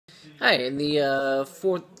Hi, in the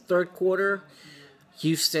third quarter,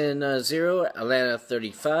 Houston 0, Atlanta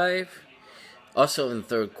 35. Also in the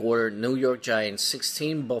third quarter, New York Giants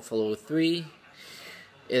 16, Buffalo 3.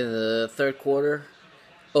 In the third quarter,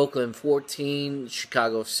 Oakland 14,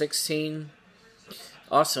 Chicago 16.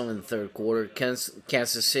 Also in the third quarter,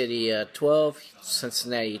 Kansas City 12,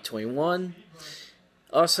 Cincinnati 21.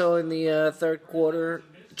 Also in the third quarter,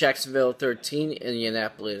 Jacksonville 13,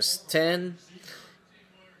 Indianapolis 10.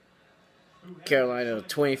 Carolina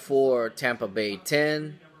 24, Tampa Bay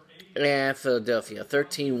 10, and Philadelphia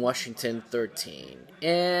 13, Washington 13.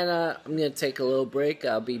 And I'm going to take a little break.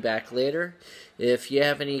 I'll be back later. If you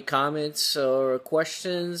have any comments or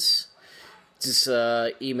questions, just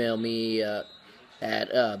email me at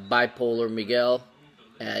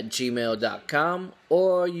bipolarmiguel@gmail.com,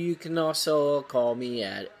 or you can also call me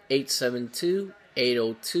at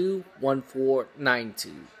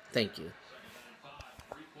 872-802-1492. Thank you.